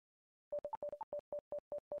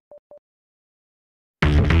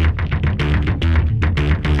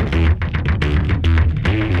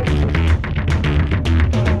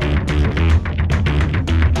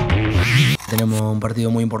partido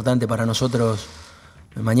muy importante para nosotros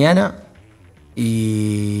mañana.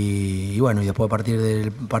 Y bueno, y después a partir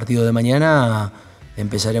del partido de mañana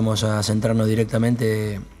empezaremos a centrarnos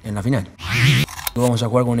directamente en la final. Vamos a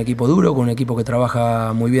jugar con un equipo duro, con un equipo que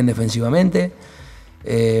trabaja muy bien defensivamente,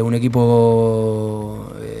 un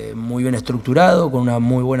equipo muy bien estructurado, con una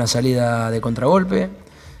muy buena salida de contragolpe.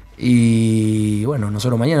 Y bueno,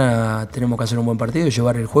 nosotros mañana tenemos que hacer un buen partido y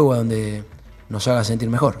llevar el juego a donde nos haga sentir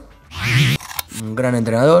mejor. Un gran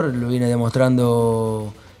entrenador, lo viene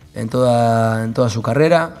demostrando en toda su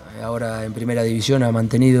carrera. Ahora en primera división ha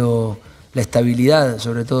mantenido la estabilidad,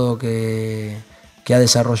 sobre todo que ha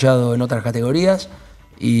desarrollado en otras categorías.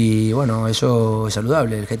 Y bueno, eso es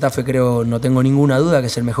saludable. El Getafe, creo, no tengo ninguna duda que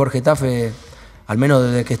es el mejor Getafe, al menos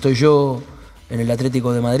desde que estoy yo en el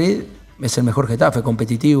Atlético de Madrid. Es el mejor Getafe,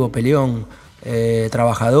 competitivo, peleón,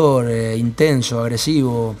 trabajador, intenso,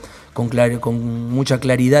 agresivo, con mucha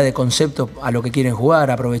claridad de conceptos a lo que quieren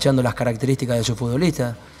jugar, aprovechando las características de sus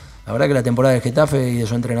futbolistas. La verdad que la temporada del Getafe y de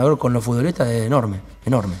su entrenador con los futbolistas es enorme,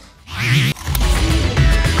 enorme.